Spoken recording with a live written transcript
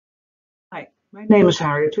My name is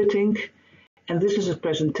Harriët Wittink, and this is a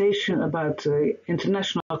presentation about the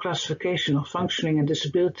International Classification of Functioning and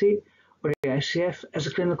Disability, or the ICF, as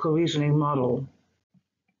a clinical reasoning model.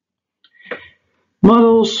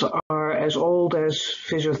 Models are as old as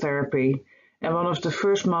physiotherapy, and one of the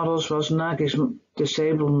first models was Nagi's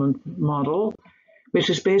disablement model, which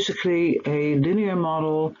is basically a linear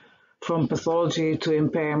model from pathology to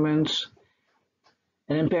impairments.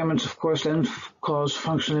 And impairments, of course, then cause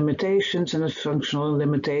functional limitations, and the functional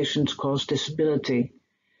limitations cause disability.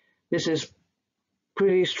 This is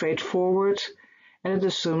pretty straightforward, and it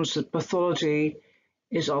assumes that pathology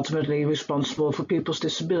is ultimately responsible for people's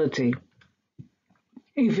disability.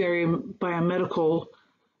 A very biomedical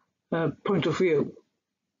point of view.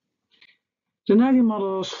 The Nagi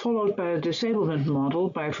model was followed by the disablement model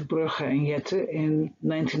by Verbrugge and Jette in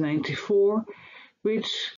 1994, which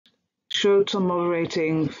showed some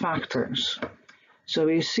moderating factors. So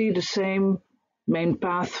we see the same main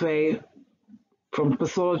pathway from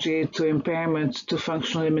pathology to impairment to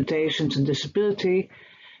functional limitations and disability,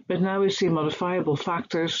 but now we see modifiable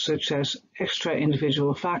factors such as extra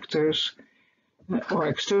individual factors or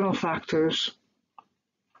external factors,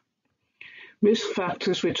 risk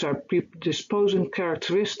factors which are predisposing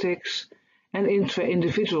characteristics, and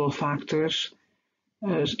intra-individual factors,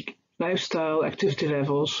 lifestyle, activity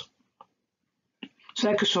levels,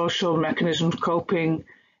 psychosocial mechanisms, coping,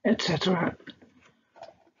 etc.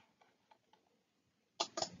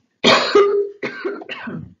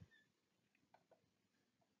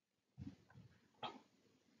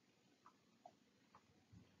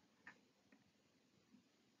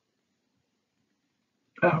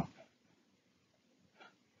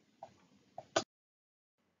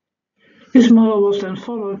 This model was then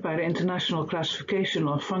followed by the International Classification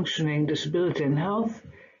of Functioning, Disability and Health,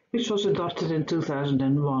 which was adopted in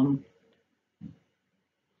 2001.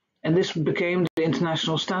 And this became the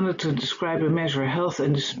international standard to describe and measure health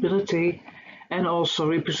and disability, and also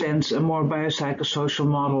represents a more biopsychosocial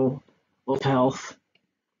model of health.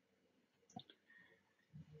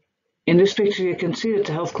 In this picture you can see that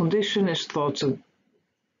the health condition is thought to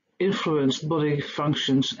influence body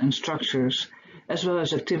functions and structures, as well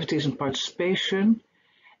as activities and participation,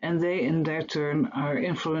 and they in their turn are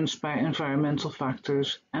influenced by environmental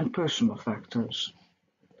factors and personal factors.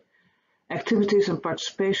 Activities and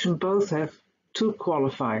participation both have two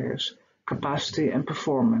qualifiers, capacity and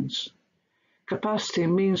performance. Capacity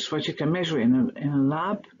means what you can measure in a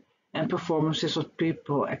lab, and performance is what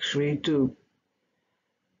people actually do.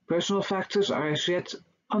 Personal factors are as yet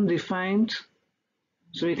undefined,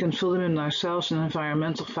 so we can fill them in ourselves, and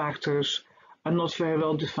environmental factors are not very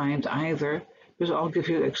well defined either, but I'll give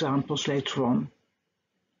you examples later on.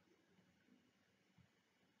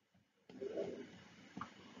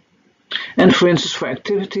 And for instance, for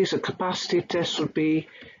activities, a capacity test would be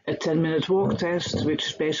a 10-minute walk test, which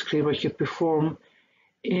is basically what you perform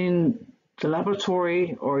in the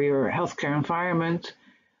laboratory or your healthcare environment,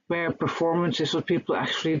 where performance is what people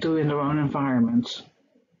actually do in their own environments.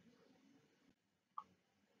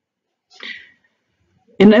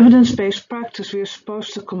 In evidence-based practice, we are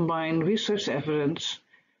supposed to combine research evidence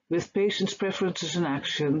with patients' preferences and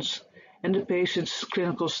actions, and the patient's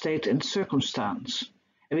clinical state and circumstance.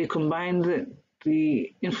 And we combine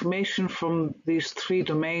the information from these three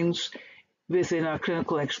domains within our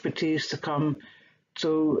clinical expertise to come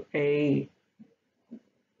to a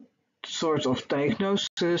sort of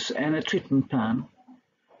diagnosis and a treatment plan.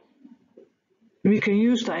 We can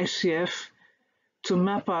use the ICF to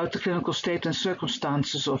map out the clinical state and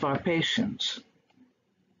circumstances of our patients.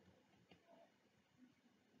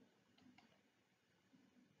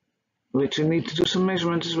 Which we need to do some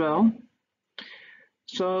measurement as well.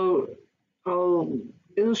 So I'll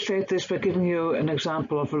illustrate this by giving you an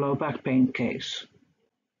example of a low back pain case.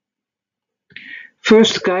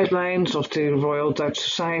 First, guidelines of the Royal Dutch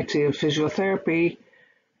Society of Physiotherapy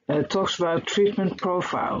talks about treatment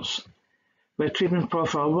profiles, where treatment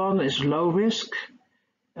profile 1 is low risk,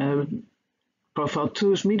 profile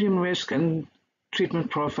 2 is medium risk, and treatment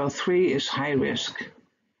profile 3 is high risk.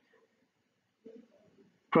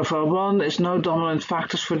 Profile 1 is no dominant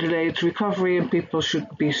factors for delayed recovery, and people should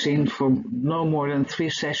be seen for no more than 3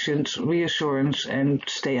 sessions, reassurance, and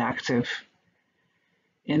stay active.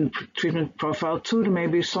 In treatment profile 2, there may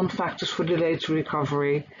be some factors for delayed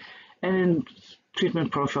recovery, and in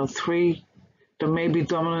treatment profile 3, there may be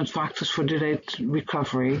dominant factors for delayed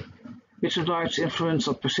recovery, with a large influence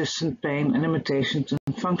of persistent pain and limitations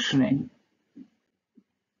in functioning.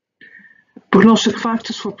 Prognostic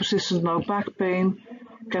factors for persistent low back pain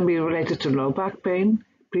can be related to low back pain,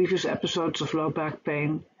 previous episodes of low back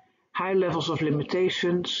pain, high levels of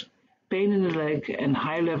limitations, pain in the leg, and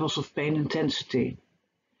high levels of pain intensity.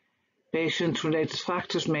 Patient-related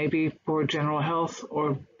factors may be poor general health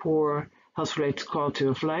or poor health-related quality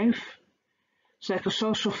of life.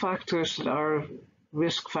 Psychosocial factors that are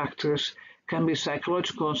risk factors can be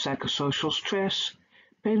psychological and psychosocial stress,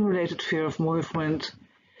 pain-related fear of movement,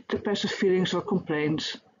 depressive feelings or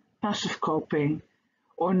complaints, passive coping,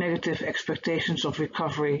 or negative expectations of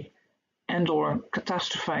recovery and/or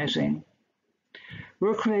catastrophizing.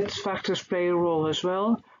 Work-related factors play a role as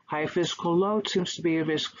well. High physical load seems to be a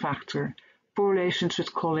risk factor, poor relations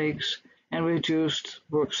with colleagues, and reduced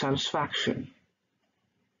work satisfaction.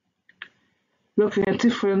 Looking at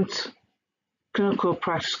different clinical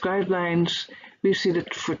practice guidelines, we see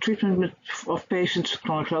that for treatment of patients with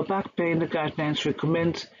chronic low back pain, the guidelines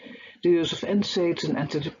recommend the use of NSAIDs and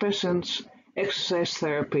antidepressants, exercise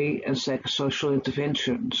therapy, and psychosocial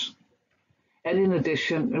interventions. And in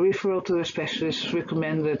addition, a referral to a specialist is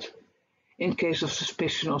recommended in case of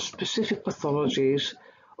suspicion of specific pathologies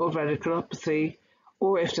or radiculopathy,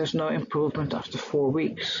 or if there's no improvement after 4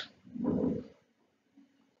 weeks.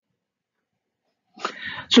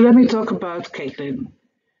 So let me talk about Caitlin.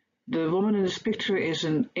 The woman in this picture is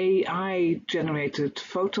an AI-generated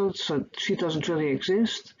photo, so she doesn't really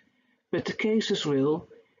exist, but the case is real,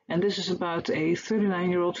 and this is about a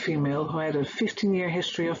 39-year-old female who had a 15-year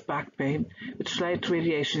history of back pain with slight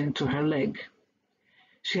radiation into her leg.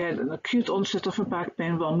 She had an acute onset of her back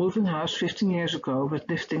pain while moving house 15 years ago with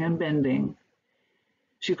lifting and bending.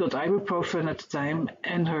 She got ibuprofen at the time,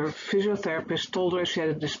 and her physiotherapist told her she had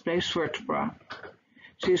a displaced vertebra.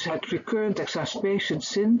 She has had recurrent exacerbations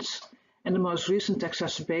since, and the most recent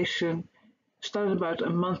exacerbation started about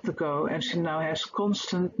a month ago, and she now has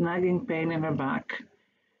constant nagging pain in her back,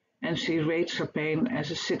 and she rates her pain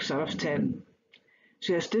as a 6 out of 10.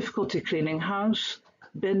 She has difficulty cleaning house,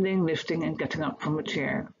 bending, lifting, and getting up from a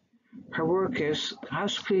chair. Her work is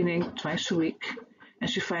house cleaning twice a week, and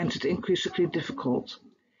she finds it increasingly difficult.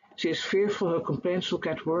 She is fearful her complaints will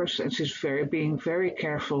get worse, and she's being very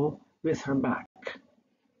careful with her back.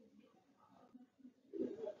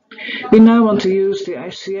 We now want to use the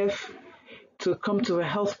ICF to come to a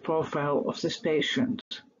health profile of this patient.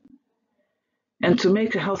 And to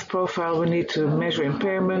make a health profile, we need to measure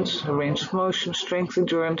impairments, her range of motion, strength,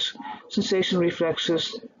 endurance, sensation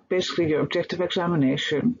reflexes, basically your objective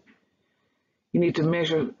examination. You need to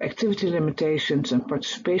measure activity limitations and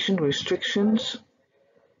participation restrictions.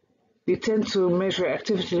 We tend to measure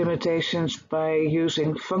activity limitations by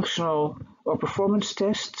using functional or performance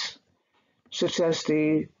tests, such as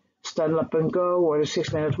the stand up and go or the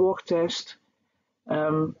 6-minute walk test.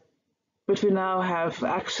 But we now have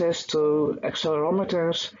access to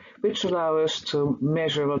accelerometers, which allow us to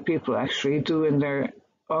measure what people actually do in their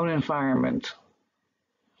own environment.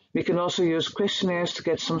 We can also use questionnaires to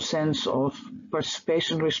get some sense of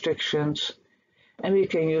participation restrictions, and we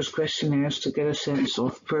can use questionnaires to get a sense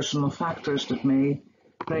of personal factors that may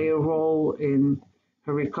play a role in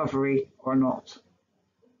her recovery or not.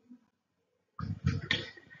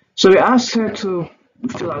 So we asked her to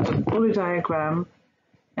fill out a body diagram,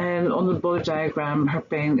 and on the body diagram her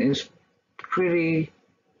pain is pretty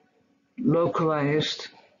localized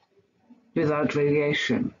without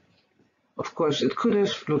radiation. Of course, it could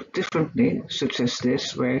have looked differently, such as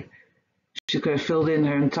this, where she could have filled in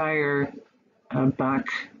her entire back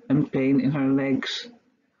and pain in her legs,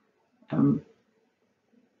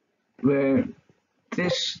 where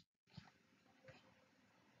this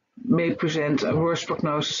may present a worse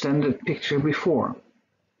prognosis than the picture before.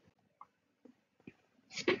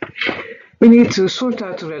 We need to sort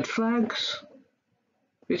out the red flags,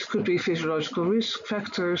 which could be physiological risk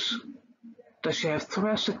factors. Does she have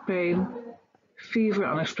thoracic pain, fever,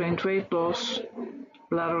 unexplained weight loss,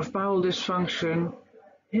 bladder or bowel dysfunction,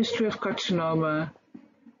 history of carcinoma,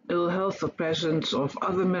 ill health or presence of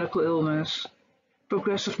other medical illness,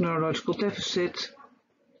 progressive neurological deficit,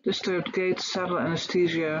 disturbed gait, saddle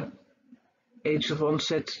anesthesia, age of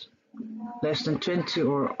onset less than 20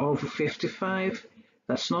 or over 55.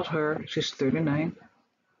 That's not her, she's 39.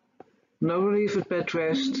 No relief at bed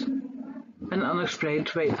rest, and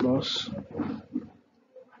unexplained weight loss,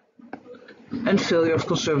 and failure of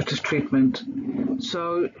conservative treatment.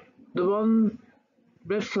 So the one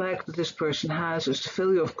red flag that this person has is the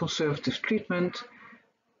failure of conservative treatment,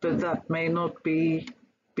 but that may not be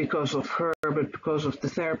because of her, but because of the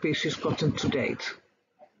therapy she's gotten to date.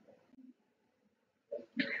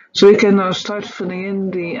 So we can now start filling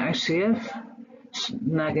in the ICF.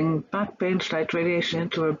 Nagging back pain, slight radiation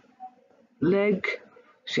into her leg.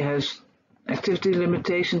 She has activity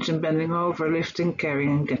limitations in bending over, lifting, carrying,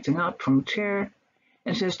 and getting up from a chair,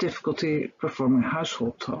 and she has difficulty performing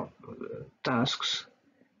household tasks.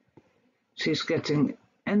 She's getting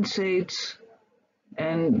NSAIDs,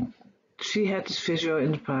 and she had this physio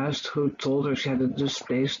in the past who told her she had a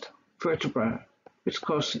displaced vertebra, which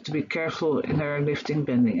caused her to be careful in her lifting,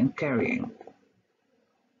 bending, and carrying.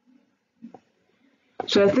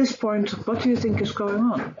 So at this point, what do you think is going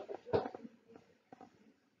on?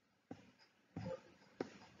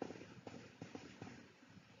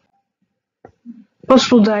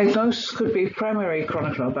 Possible diagnosis could be primary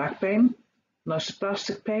chronic low back pain,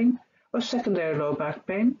 nociplastic pain, or secondary low back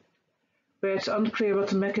pain, where it's unclear what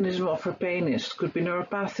the mechanism of her pain is. It could be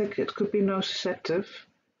neuropathic, it could be nociceptive,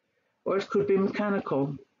 or it could be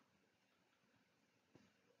mechanical.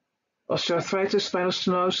 Osteoarthritis, spinal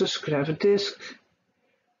stenosis, could have a disc.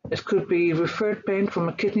 It could be referred pain from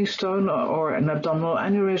a kidney stone or an abdominal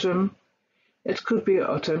aneurysm. It could be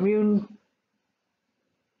autoimmune,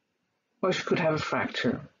 or she could have a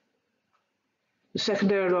fracture. The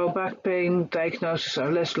secondary low back pain diagnoses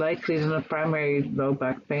are less likely than a primary low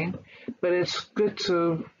back pain, but it's good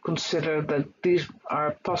to consider that these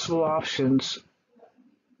are possible options.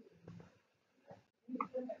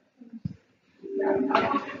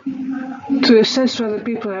 To assess whether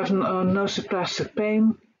people have nociplastic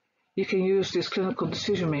pain, you can use this clinical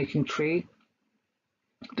decision-making tree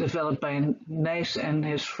developed by Nagi and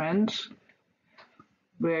his friends,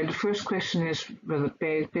 where the first question is whether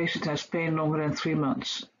the patient has pain longer than 3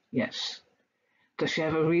 months. Yes. Does she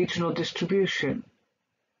have a regional distribution?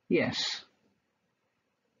 Yes.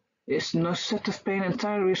 Is nociceptive pain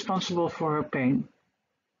entirely responsible for her pain?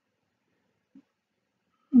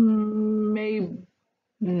 Maybe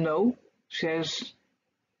no. She has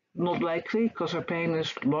not likely, because her pain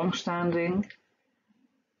is long-standing.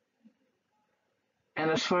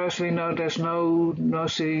 And as far as we know, there's no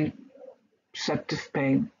nociceptive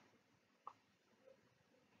pain.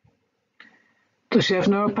 Does she have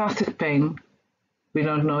neuropathic pain? We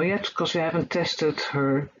don't know yet, because we haven't tested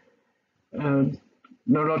her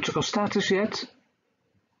neurological status yet.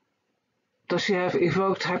 Does she have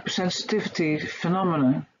evoked hypersensitivity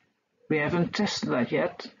phenomena? We haven't tested that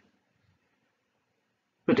yet.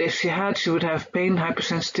 But if she had, she would have pain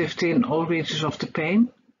hypersensitivity in all regions of the pain.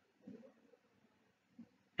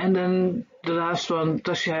 And then the last one,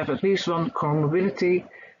 does she have at least one comorbidity,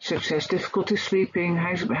 such as difficulty sleeping,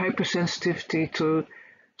 hypersensitivity to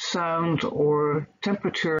sound or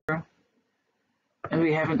temperature? And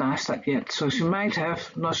we haven't asked that yet, so she might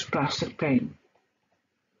have nociplastic pain.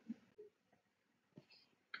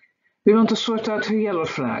 We want to sort out her yellow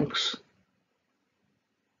flags.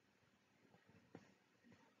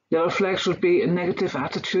 Yellow flags would be a negative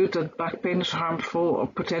attitude that back pain is harmful or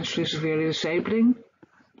potentially severely disabling.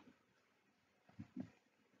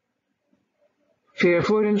 Fear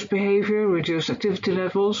avoidance behavior, reduced activity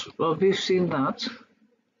levels, well, we've seen that.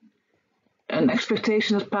 An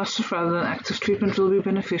expectation that passive rather than active treatment will be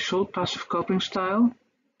beneficial, passive coping style.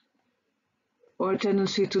 Or a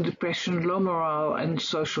tendency to depression, low morale, and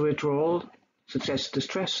social withdrawal, such as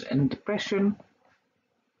distress and depression.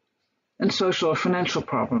 And social or financial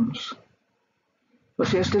problems. Well,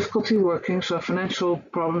 she has difficulty working, so financial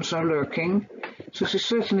problems are lurking, so she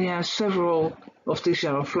certainly has several of these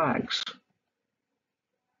yellow flags.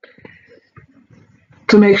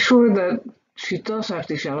 To make sure that she does have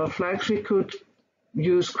these yellow flags, we could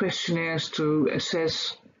use questionnaires to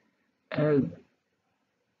assess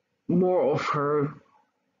more of her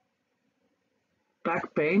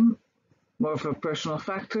back pain, more of her personal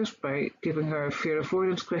factors, by giving her a fear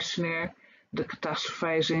avoidance questionnaire, the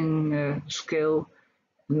catastrophizing scale,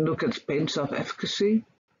 and look at pain self-efficacy.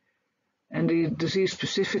 And the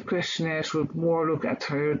disease-specific questionnaires would more look at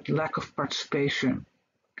her lack of participation.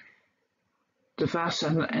 The VAS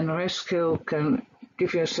and NRS scale can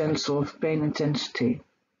give you a sense of pain intensity.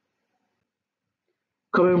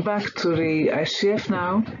 Coming back to the ICF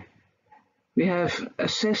now, we have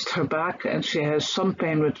assessed her back, and she has some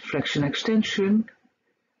pain with flexion extension.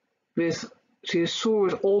 She is sore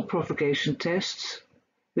with all provocation tests.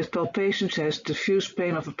 With palpation, she has diffuse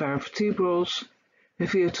pain of the paravertebrals. Her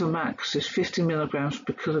VO2 max is 50 milligrams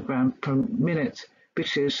per kilogram per minute,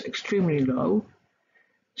 which is extremely low.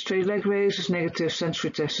 Straight leg raise is negative, sensory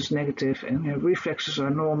test is negative, and her reflexes are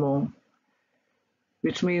normal,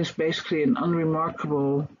 which means basically an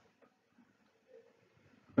unremarkable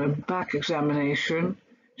back examination.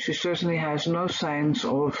 She certainly has no signs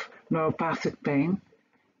of neuropathic pain,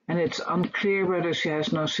 and it's unclear whether she has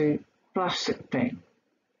nociplastic pain.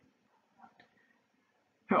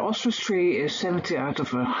 Her OSRAS tree is 70 out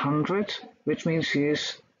of 100, which means she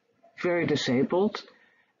is very disabled,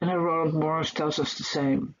 and her Roland Morris tells us the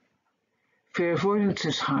same. Fear avoidance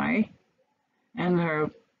is high, and her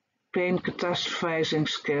pain catastrophizing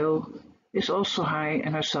scale is also high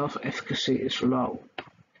and her self-efficacy is low.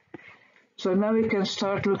 So now we can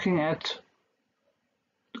start looking at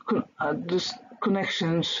the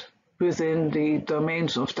connections within the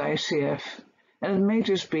domains of the ICF. And it may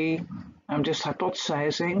just be, I'm just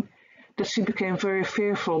hypothesizing, that she became very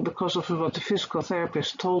fearful because of what the physical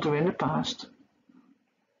therapist told her in the past.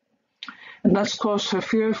 And that's caused her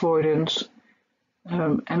fear avoidance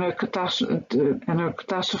and her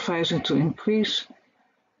catastrophizing to increase,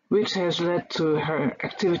 which has led to her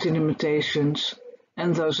activity limitations,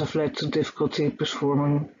 and those have led to difficulty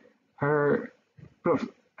performing her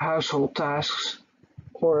household tasks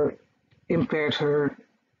or impaired her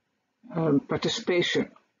participation.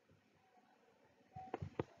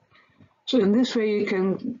 So in this way you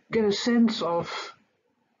can get a sense of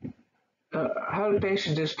how the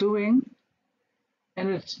patient is doing, and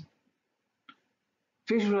it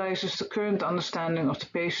visualizes the current understanding of the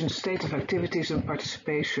patient's state of activities and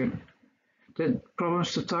participation, the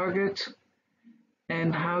problems to target,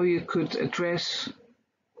 and how you could address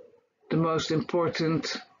the most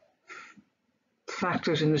important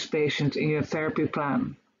factors in this patient in your therapy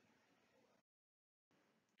plan.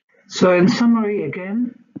 So in summary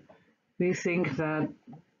again, we think that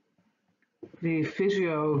the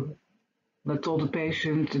physio that told the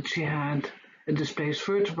patient that she had a displaced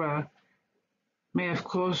vertebra may have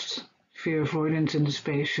caused fear avoidance in this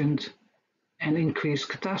patient and increased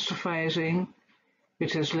catastrophizing,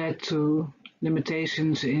 which has led to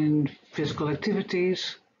limitations in physical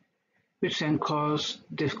activities, which then cause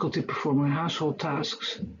difficulty performing household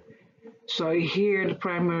tasks. So here the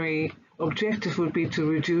primary objective would be to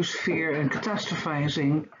reduce fear and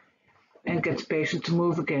catastrophizing and get the patient to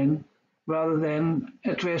move again, rather than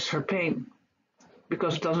address her pain,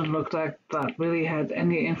 because it doesn't look like that really had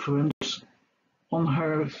any influence on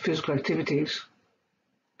her physical activities.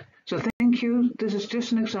 So thank you. This is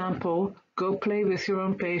just an example. Go play with your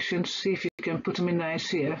own patients, see if you can put them in the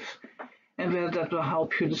ICF, and whether that will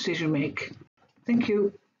help your decision make. Thank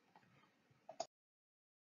you.